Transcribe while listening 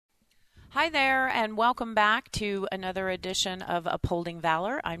Hi there, and welcome back to another edition of Upholding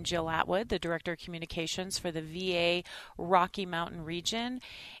Valor. I'm Jill Atwood, the Director of Communications for the VA Rocky Mountain region.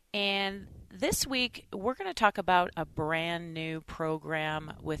 And this week, we're going to talk about a brand new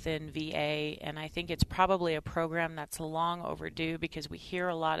program within VA, and I think it's probably a program that's long overdue because we hear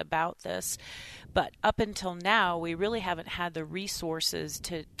a lot about this. But up until now, we really haven't had the resources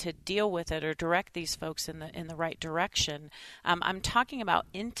to deal with it or direct these folks in the right direction. I'm talking about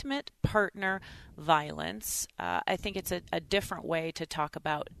intimate partner violence. I think it's a different way to talk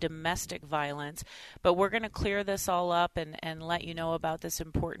about domestic violence, but we're going to clear this all up and let you know about this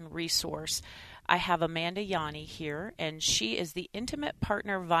important resource. I have Amanda Yanni here, and she is the Intimate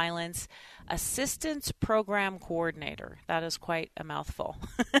Partner Violence Assistance Program Coordinator. That is quite a mouthful.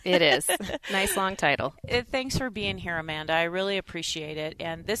 It is. Nice long title. Thanks for being here, Amanda. I really appreciate it.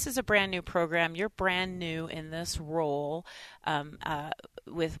 And this is a brand new program. You're brand new in this role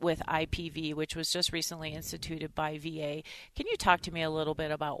with IPV, which was just recently instituted by VA. Can you talk to me a little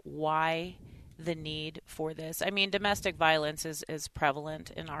bit about why the need for this? I mean, domestic violence is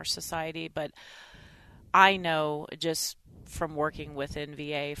prevalent in our society, but I know just from working within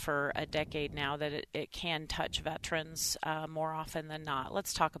VA for a decade now that it can touch veterans more often than not.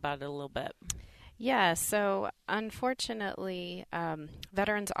 Let's talk about it a little bit. Yeah, so unfortunately,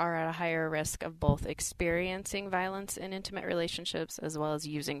 veterans are at a higher risk of both experiencing violence in intimate relationships as well as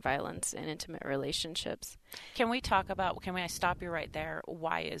using violence in intimate relationships. Can I stop you right there?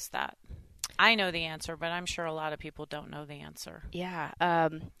 Why is that? I know the answer, but I'm sure a lot of people don't know the answer. Yeah,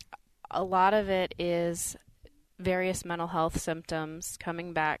 a lot of it is various mental health symptoms,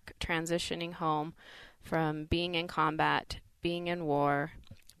 coming back, transitioning home from being in combat, being in war,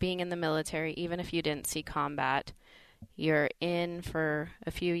 being in the military. Even if you didn't see combat, you're in for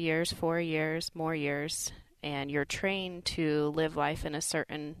a few years, 4 years, more years, and you're trained to live life in a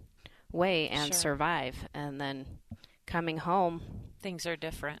certain way and survive. And then coming home, things are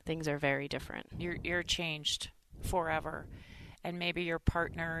different. Things are very different. You're changed forever, and maybe your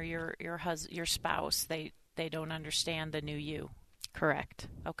partner, your spouse, they don't understand the new you. Correct.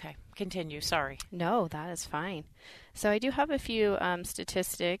 Okay, continue. Sorry. No, that is fine. So I do have a few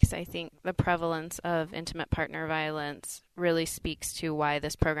statistics. I think the prevalence of intimate partner violence really speaks to why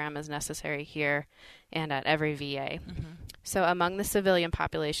this program is necessary here and at every VA. Mm-hmm. So among the civilian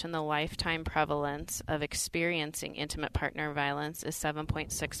population, the lifetime prevalence of experiencing intimate partner violence is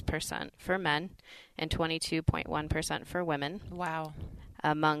 7.6% for men and 22.1% for women. Wow.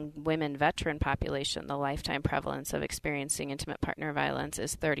 Among women veteran population, the lifetime prevalence of experiencing intimate partner violence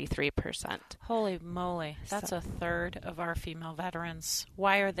is 33%. Holy moly. That's a third of our female veterans.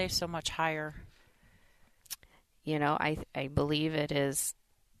 Why are they so much higher? You know, I believe it is,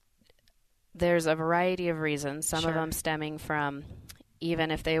 there's a variety of reasons, some of them stemming from even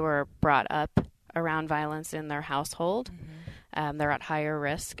if they were brought up around violence in their household, they're at higher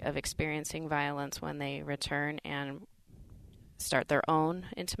risk of experiencing violence when they return and start their own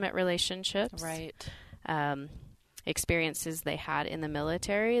intimate relationships. Right. Experiences they had in the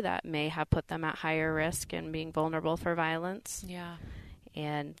military that may have put them at higher risk and being vulnerable for violence. Yeah.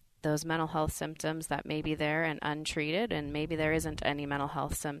 And those mental health symptoms that may be there and untreated, and maybe there isn't any mental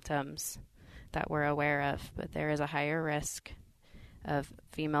health symptoms that we're aware of, but there is a higher risk of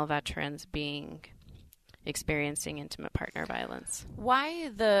female veterans experiencing intimate partner violence. Why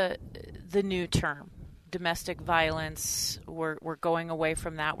the new term? Domestic violence, we're going away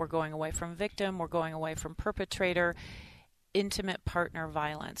from that. We're going away from victim. We're going away from perpetrator. Intimate partner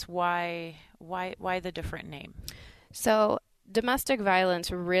violence. Why the different name? So domestic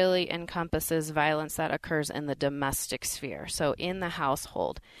violence really encompasses violence that occurs in the domestic sphere, so in the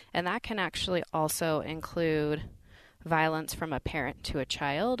household. And that can actually also include violence from a parent to a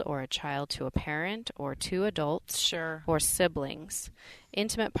child, or a child to a parent, or two adults, or siblings.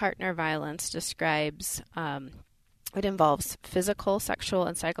 Intimate partner violence describes, it involves physical, sexual,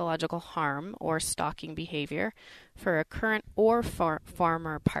 and psychological harm or stalking behavior for a current or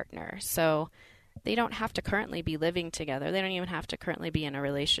former partner. So they don't have to currently be living together. They don't even have to currently be in a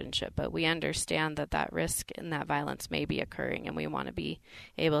relationship, but we understand that risk and that violence may be occurring, and we want to be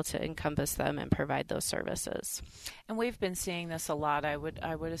able to encompass them and provide those services. And we've been seeing this a lot, I would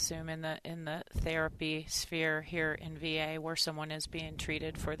assume, in the therapy sphere here in VA, where someone is being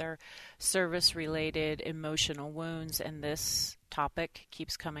treated for their service-related emotional wounds, and this topic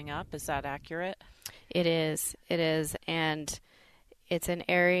keeps coming up. Is that accurate? It is, and it's an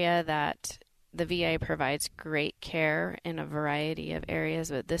area that the VA provides great care in a variety of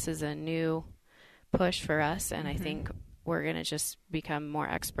areas, but this is a new push for us, and I think we're going to just become more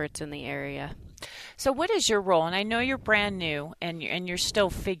experts in the area. So what is your role? And I know you're brand new and you're still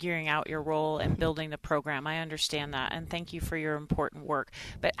figuring out your role and building the program. I understand that. And thank you for your important work.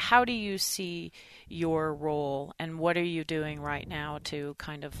 But how do you see your role and what are you doing right now to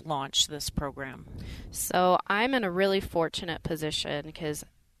kind of launch this program? So I'm in a really fortunate position because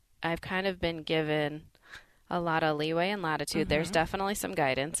I've kind of been given a lot of leeway and latitude. There's definitely some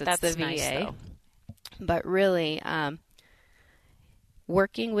guidance. It's the VA. Nice, though. But really,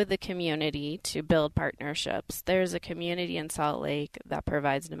 working with the community to build partnerships. There's a community in Salt Lake that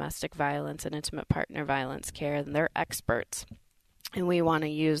provides domestic violence and intimate partner violence care, and they're experts. And we want to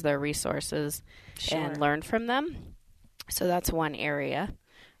use their resources and learn from them. So that's one area.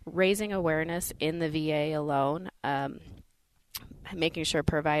 Raising awareness in the VA alone, making sure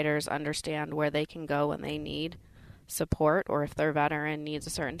providers understand where they can go when they need support or if their veteran needs a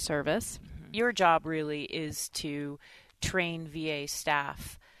certain service. Your job really is to train VA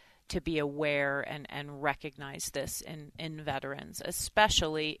staff to be aware and recognize this in veterans,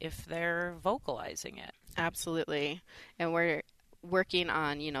 especially if they're vocalizing it. Absolutely. And we're working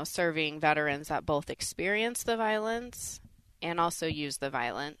on, serving veterans that both experience the violence and also use the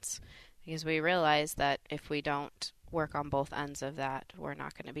violence, because we realize that if we don't work on both ends of that, we're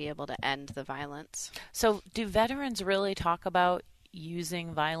not going to be able to end the violence. So do veterans really talk about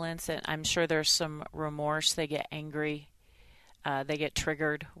using violence? And I'm sure there's some remorse. They get angry. They get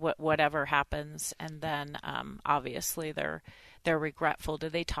triggered, whatever happens, and then obviously they're regretful. Do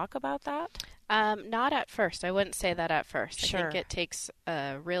they talk about that? Not at first. I wouldn't say that at first. Sure. I think it takes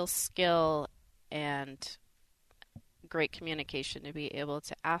real skill and great communication to be able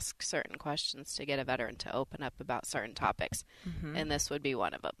to ask certain questions to get a veteran to open up about certain topics, and this would be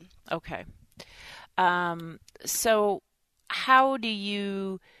one of them. Okay. So how do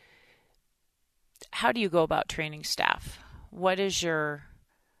you go about training staff? What is your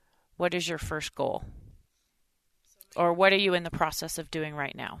first goal? Or what are you in the process of doing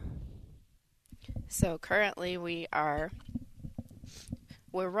right now? So currently we're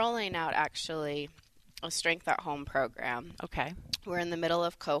rolling out actually a Strength at Home program. Okay. We're in the middle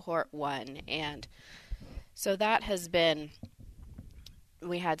of cohort 1, and so that has been,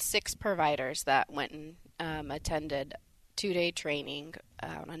 we had 6 providers that went and attended 2-day training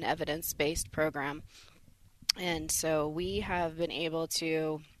on an evidence-based program. And so we have been able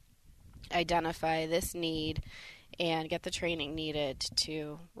to identify this need and get the training needed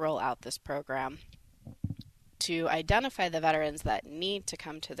to roll out this program. To identify the veterans that need to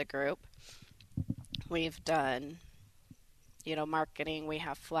come to the group, we've done, marketing, we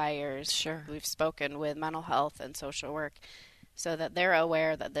have flyers. Sure. We've spoken with mental health and social work so that they're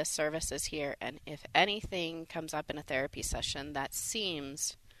aware that this service is here. And if anything comes up in a therapy session that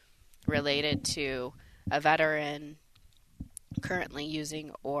seems related to a veteran currently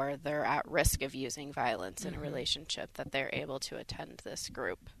using or they're at risk of using violence in a relationship, that they're able to attend this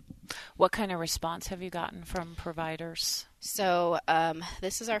group. What kind of response have you gotten from providers? So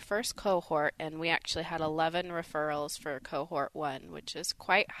this is our first cohort, and we actually had 11 referrals for cohort 1, which is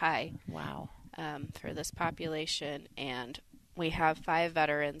quite high. Wow. For this population, and we have 5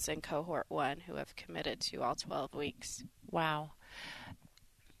 veterans in cohort 1 who have committed to all 12 weeks. Wow.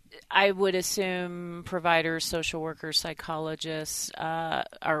 I would assume providers, social workers, psychologists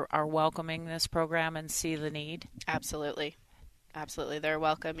are welcoming this program and see the need. Absolutely. Absolutely. They're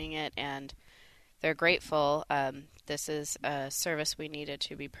welcoming it and they're grateful. This is a service we needed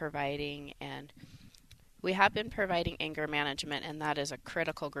to be providing, and we have been providing anger management, and that is a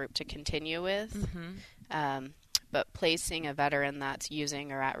critical group to continue with. But placing a veteran that's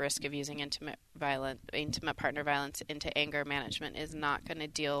using or at risk of using intimate partner violence into anger management is not going to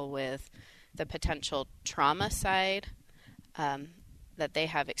deal with the potential trauma side that they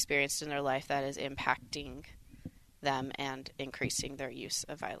have experienced in their life that is impacting them and increasing their use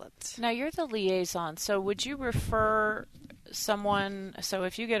of violence. Now, you're the liaison, so would you refer someone, so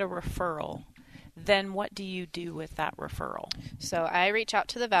if you get a referral, then what do you do with that referral? So I reach out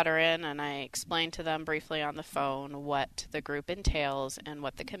to the veteran and I explain to them briefly on the phone what the group entails and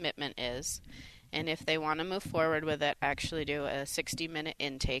what the commitment is. And if they want to move forward with it, I actually do a 60-minute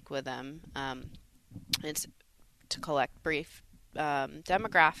intake with them. It's to collect brief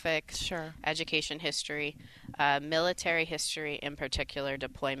demographics, Sure. education history, military history, in particular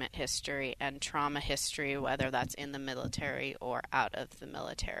deployment history, and trauma history, whether that's in the military or out of the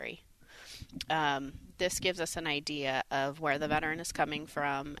military. This gives us an idea of where the veteran is coming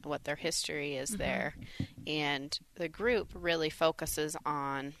from, what their history is there, and the group really focuses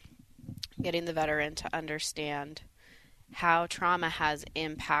on getting the veteran to understand how trauma has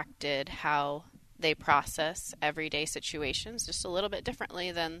impacted how they process everyday situations just a little bit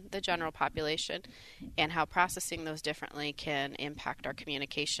differently than the general population, and how processing those differently can impact our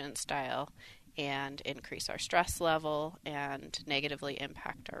communication style and increase our stress level and negatively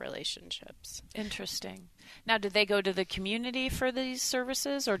impact our relationships. Interesting. Now, did they go to the community for these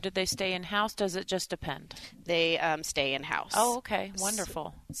services, or did they stay in-house? Does it just depend? They stay in-house. Oh, okay.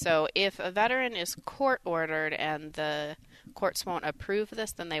 Wonderful. So if a veteran is court-ordered and the courts won't approve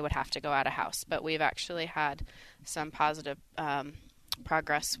this, then they would have to go out of house. But we've actually had some positive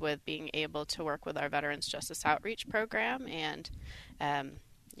progress with being able to work with our Veterans Justice Outreach Program, and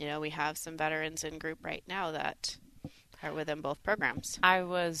we have some veterans in group right now that are within both programs. I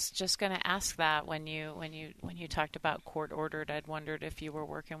was just going to ask that when you talked about court ordered. I'd wondered if you were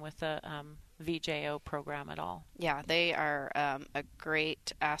working with the VJO program at all. Yeah, they are a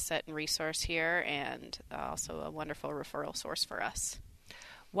great asset and resource here, and also a wonderful referral source for us.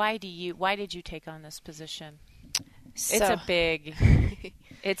 Why did you take on this position? So,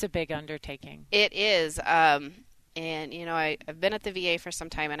 it's a big undertaking. It is. And, I've been at the VA for some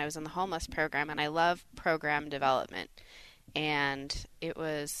time, and I was in the homeless program, and I love program development. And it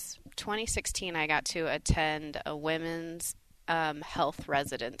was 2016 I got to attend a women's health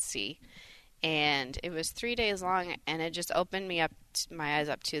residency. And it was 3 days long, and it just opened my eyes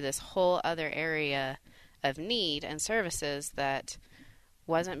up to this whole other area of need and services that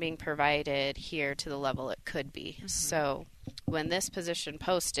wasn't being provided here to the level it could be. Mm-hmm. So when this position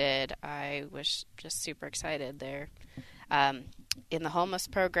posted, I was just super excited there. In the homeless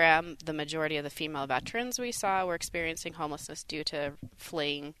program, the majority of the female veterans we saw were experiencing homelessness due to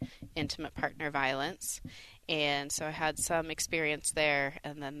fleeing intimate partner violence. And so I had some experience there,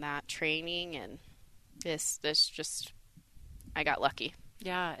 and then that training, and this just, I got lucky.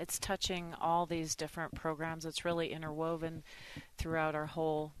 Yeah, it's touching all these different programs. It's really interwoven throughout our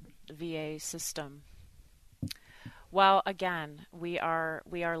whole VA system. Well, again, we are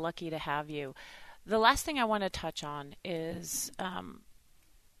lucky to have you. The last thing I want to touch on is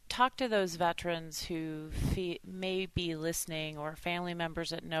talk to those veterans who may be listening, or family members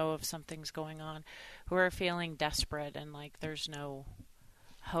that know of something's going on, who are feeling desperate and like there's no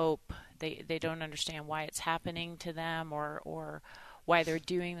hope. They don't understand why it's happening to them, or why they're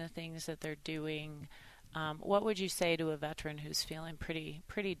doing the things that they're doing. What would you say to a veteran who's feeling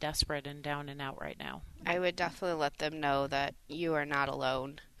pretty desperate and down and out right now? I would definitely let them know that you are not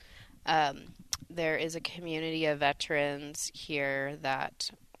alone. There is a community of veterans here that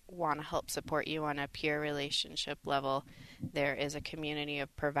want to help support you on a peer relationship level. There is a community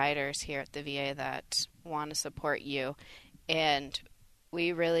of providers here at the VA that want to support you. And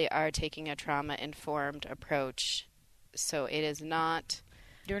we really are taking a trauma-informed approach. So it is not...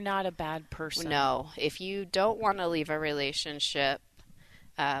 You're not a bad person. No. If you don't want to leave a relationship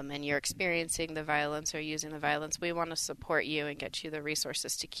and you're experiencing the violence or using the violence, we want to support you and get you the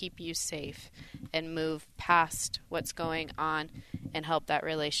resources to keep you safe and move past what's going on and help that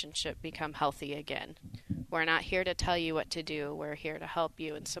relationship become healthy again. We're not here to tell you what to do. We're here to help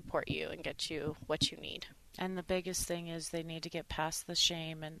you and support you and get you what you need. And the biggest thing is they need to get past the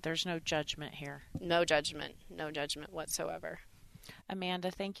shame, and there's no judgment here. No judgment whatsoever.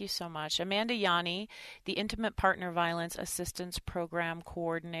 Amanda, thank you so much. Amanda Yanni, the Intimate Partner Violence Assistance Program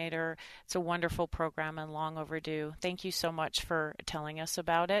Coordinator. It's a wonderful program and long overdue. Thank you so much for telling us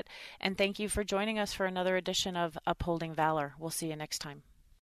about it. And thank you for joining us for another edition of Upholding Valor. We'll see you next time.